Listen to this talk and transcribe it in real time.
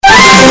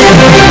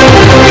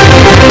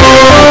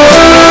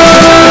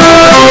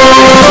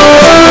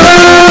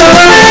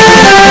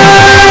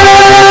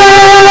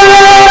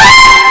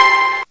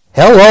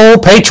Hello,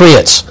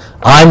 Patriots.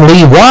 I'm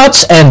Lee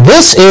Watts, and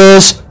this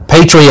is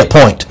Patriot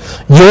Point,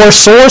 your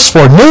source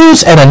for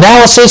news and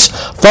analysis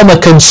from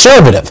a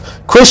conservative,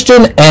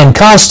 Christian, and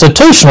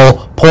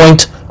constitutional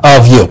point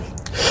of view.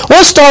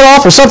 Let's start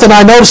off with something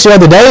I noticed the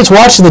other day. It's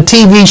watching the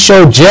TV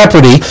show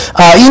Jeopardy.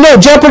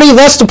 Jeopardy,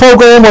 that's the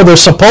program where they're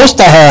supposed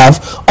to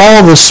have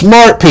all the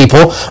smart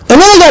people.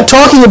 And then they got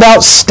talking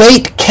about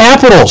state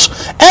capitals.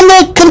 And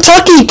then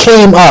Kentucky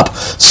came up.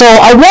 So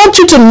I want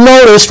you to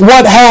notice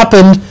what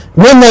happened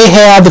when they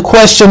had the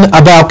question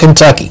about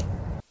Kentucky.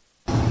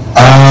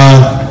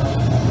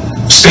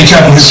 State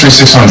capital history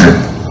 600.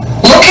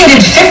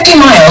 Located 50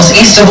 miles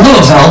east of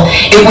Louisville,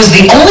 it was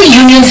the only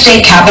Union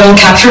state capital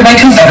captured by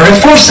Confederate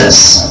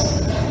forces.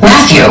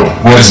 Matthew.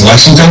 What is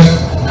Lexington?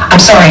 I'm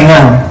sorry,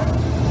 no.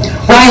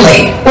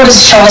 Riley. What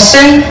is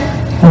Charleston?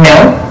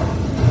 No.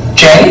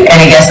 Jay,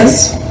 any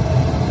guesses?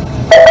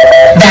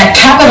 That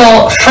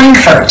capital,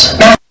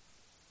 Frankfurt.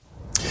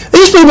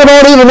 These people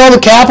don't even know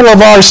the capital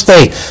of our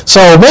state.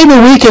 So maybe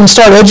we can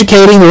start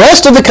educating the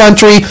rest of the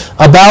country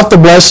about the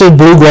blessed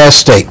bluegrass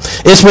state.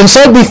 It's been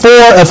said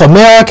before, if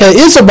America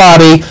is a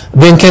body,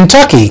 then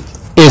Kentucky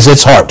is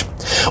its heart.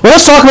 Well,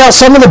 let's talk about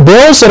some of the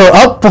bills that are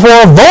up for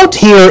a vote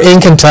here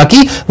in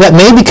Kentucky that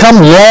may become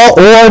law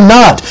or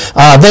not.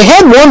 They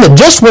had one that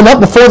just went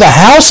up before the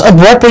House of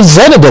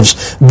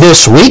Representatives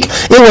this week.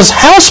 It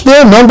was House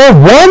Bill number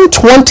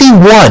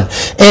 121,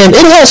 and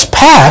it has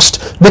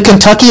passed the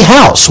Kentucky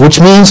House, which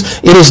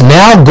means it is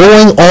now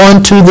going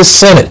on to the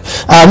Senate.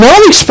 Now, let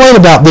me explain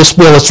about this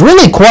bill. It's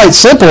really quite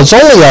simple. It's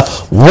only a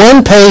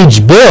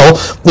one-page bill.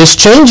 It's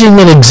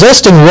changing an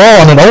existing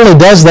law, and it only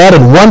does that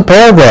in one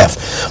paragraph.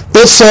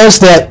 It says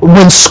that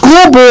when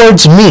school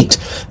boards meet,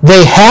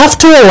 they have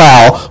to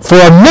allow for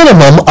a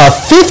minimum of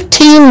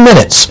 15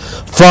 minutes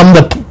from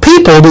the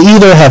people to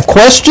either have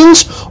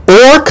questions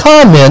or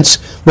comments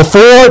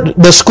before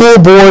the school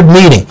board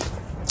meeting.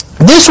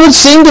 This would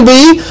seem to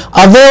be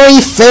a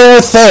very fair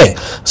thing.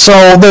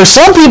 So there's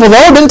some people,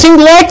 though, who didn't seem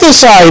to like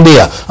this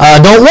idea.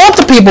 Don't want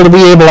the people to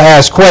be able to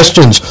ask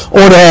questions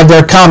or to have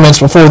their comments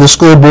before the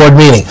school board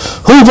meeting.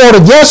 Who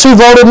voted yes? Who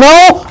voted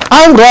no?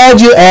 I'm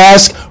glad you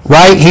asked.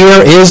 Right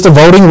here is the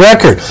voting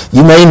record.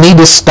 You may need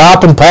to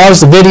stop and pause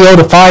the video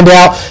to find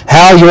out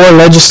how your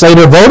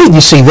legislator voted.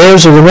 You see,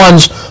 theirs are the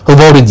ones who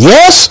voted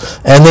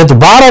yes, and at the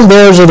bottom,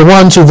 theirs are the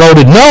ones who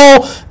voted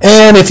no.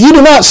 And if you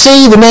do not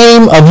see the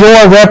name of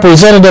your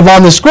representative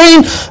on the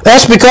screen,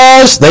 that's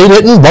because they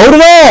didn't vote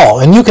at all.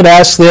 And you could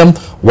ask them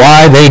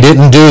why they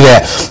didn't do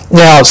that.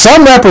 Now,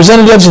 some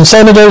representatives and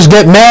senators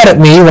get mad at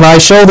me when I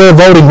show their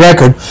voting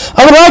record.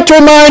 I would like to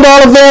remind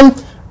all of them,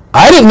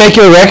 I didn't make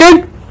your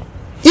record.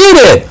 You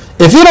did.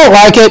 If you don't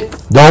like it,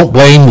 don't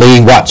blame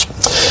Lee Watts.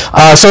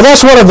 So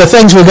that's one of the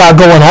things we got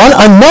going on.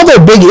 Another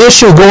big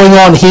issue going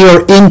on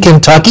here in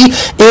Kentucky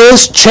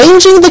is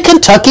changing the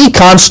Kentucky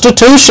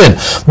Constitution.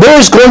 There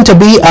is going to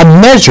be a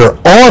measure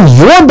on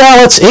your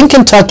ballots in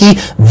Kentucky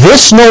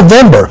this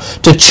November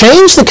to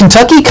change the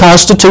Kentucky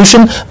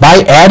Constitution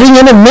by adding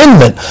an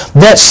amendment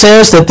that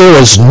says that there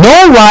is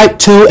no right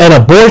to an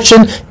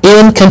abortion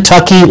in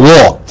Kentucky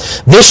law.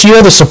 This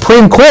year, the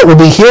Supreme Court will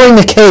be hearing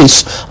the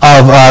case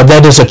of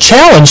that is a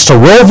challenge to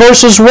Roe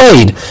versus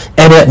Wade,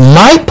 and it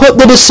might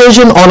put the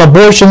decision on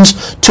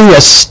abortions to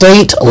a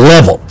state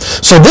level.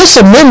 So this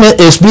amendment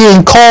is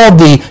being called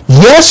the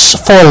Yes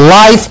for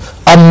Life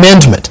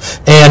Amendment,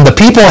 and the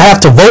people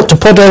have to vote to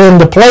put it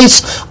into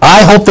place.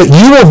 I hope that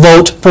you will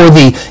vote for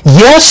the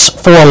Yes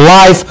for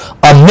Life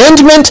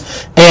Amendment,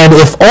 and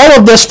if all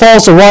of this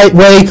falls the right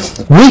way,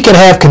 we could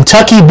have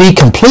Kentucky be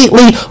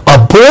completely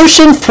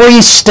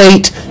abortion-free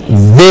state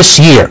this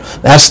year.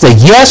 That's the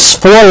Yes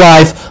for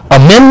Life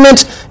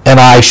Amendment, and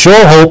I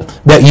sure hope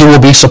that you will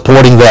be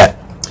supporting that.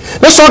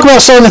 Let's talk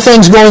about some of the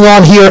things going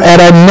on here at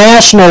a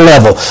national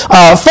level.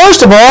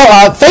 First of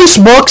all,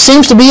 Facebook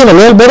seems to be in a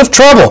little bit of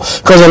trouble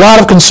because a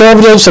lot of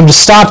conservatives have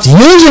stopped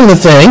using the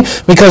thing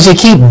because they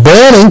keep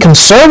banning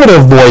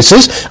conservative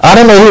voices. I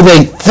don't know who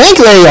they think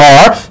they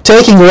are,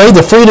 taking away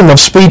the freedom of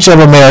speech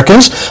of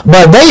Americans,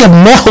 but they have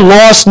now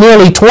lost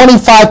nearly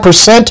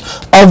 25%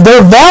 of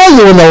their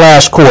value in the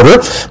last quarter.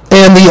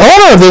 And the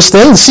owner of this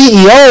thing, the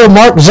CEO,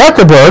 Mark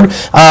Zuckerberg,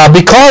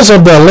 because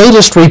of the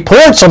latest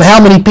reports on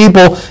how many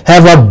people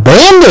have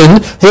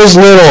abandoned his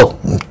little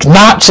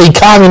Nazi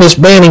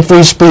communist banning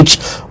free speech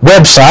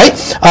website,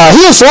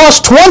 he has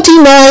lost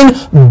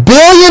 $29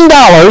 billion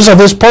of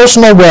his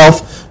personal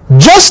wealth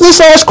just this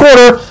last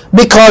quarter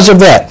because of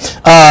that.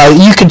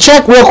 You can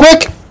check real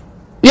quick.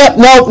 Yep,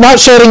 no, not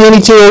shedding any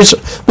tears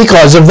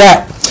because of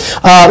that.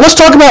 Let's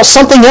talk about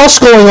something else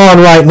going on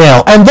right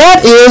now, and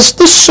that is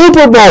the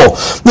Super Bowl.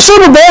 The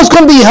Super Bowl is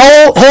going to be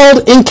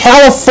held in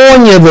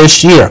California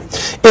this year.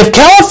 If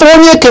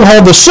California can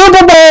hold the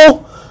Super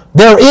Bowl,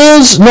 there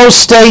is no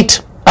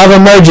state of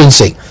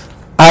emergency.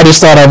 I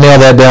just thought I'd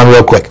nail that down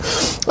real quick.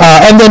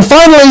 And then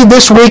finally,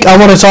 this week, I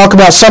want to talk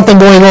about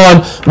something going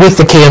on with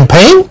the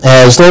campaign.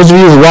 As those of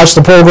you who watch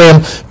the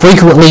program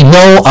frequently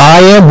know, I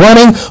am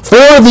running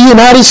for the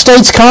United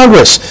States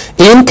Congress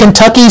in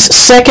Kentucky's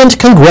 2nd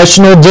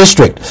Congressional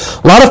District.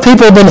 A lot of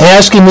people have been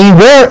asking me,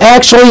 where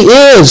actually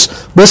is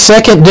the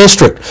 2nd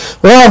District?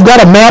 Well, I've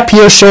got a map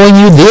here showing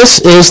you this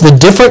is the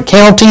different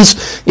counties.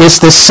 It's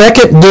the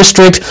 2nd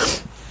District.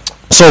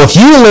 So if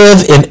you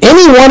live in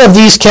any one of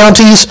these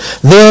counties,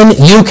 then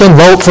you can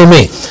vote for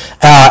me.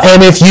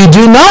 And if you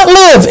do not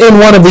live in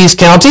one of these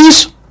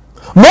counties,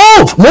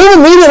 move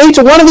immediately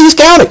to one of these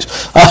counties.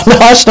 No,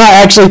 it's not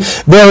actually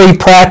very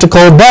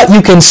practical, but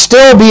you can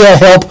still be a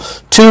help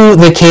to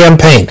the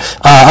campaign.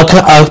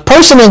 A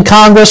person in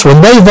Congress,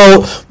 when they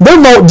vote, their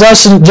vote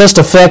doesn't just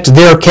affect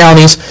their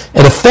counties,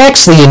 it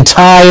affects the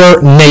entire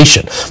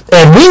nation.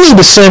 And we need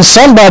to send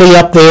somebody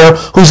up there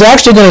who's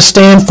actually going to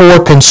stand for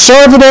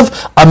conservative,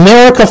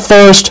 America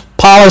First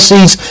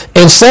policies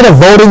instead of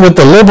voting with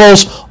the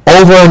liberals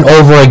over and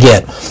over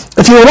again.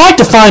 If you would like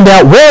to find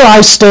out where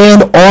I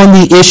stand on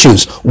the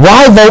issues,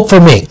 why vote for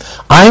me,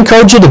 I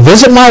encourage you to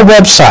visit my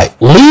website,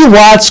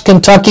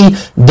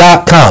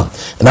 LeeWattsKentucky.com.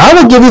 And I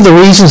will give you the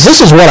reasons. This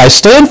is what I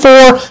stand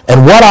for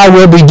and what I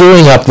will be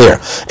doing up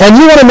there. And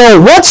you want to know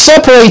what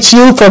separates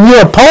you from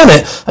your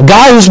opponent, a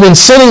guy who's been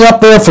sitting up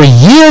there for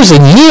years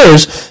and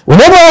years, we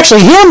never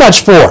actually hear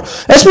much for.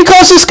 That's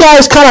because this guy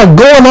is kind of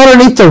going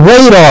underneath the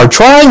radar,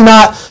 trying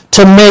not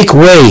to make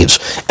waves.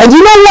 And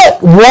you know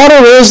what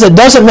water is that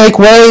doesn't make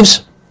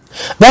waves?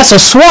 That's a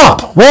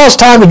swamp. Well, it's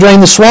time to drain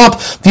the swamp.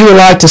 If you would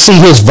like to see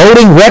his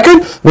voting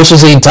record, which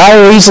is the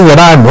entire reason that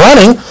I'm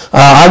running,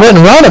 I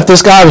wouldn't run if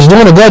this guy was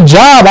doing a good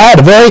job. I had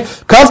a very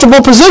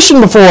comfortable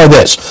position before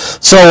this.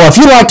 So if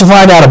you'd like to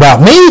find out about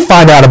me,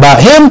 find out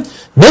about him,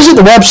 visit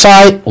the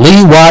website,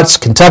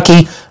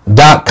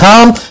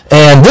 LeeWattsKentucky.com.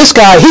 And this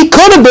guy, he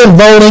could have been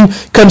voting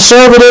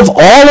conservative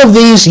all of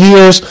these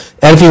years,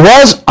 and if he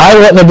was, I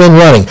wouldn't have been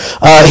running.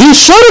 He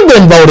should have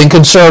been voting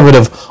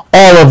conservative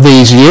all of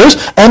these years,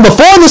 and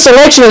before this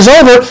election is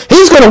over,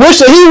 he's going to wish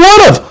that he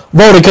would have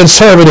voted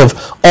conservative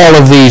all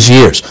of these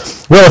years.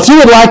 Well, if you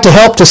would like to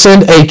help to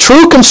send a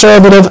true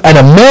conservative and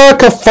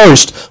America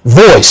First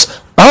voice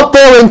up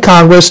there in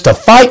Congress to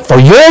fight for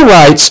your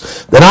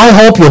rights, then I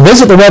hope you'll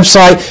visit the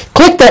website,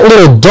 click that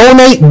little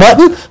donate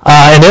button,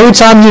 and every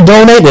time you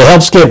donate, it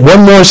helps get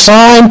one more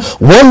sign,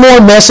 one more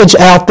message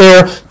out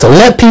there to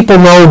let people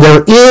know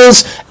there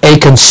is a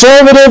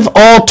conservative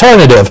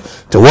alternative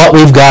to what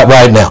we've got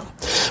right now.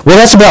 Well,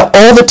 that's about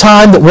all the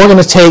time that we're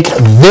going to take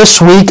this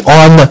week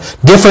on the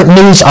different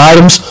news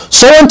items.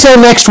 So until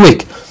next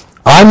week,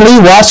 I'm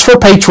Lee Watts for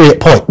Patriot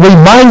Point,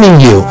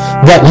 reminding you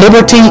that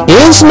liberty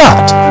is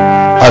not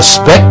a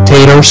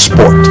spectator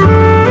sport.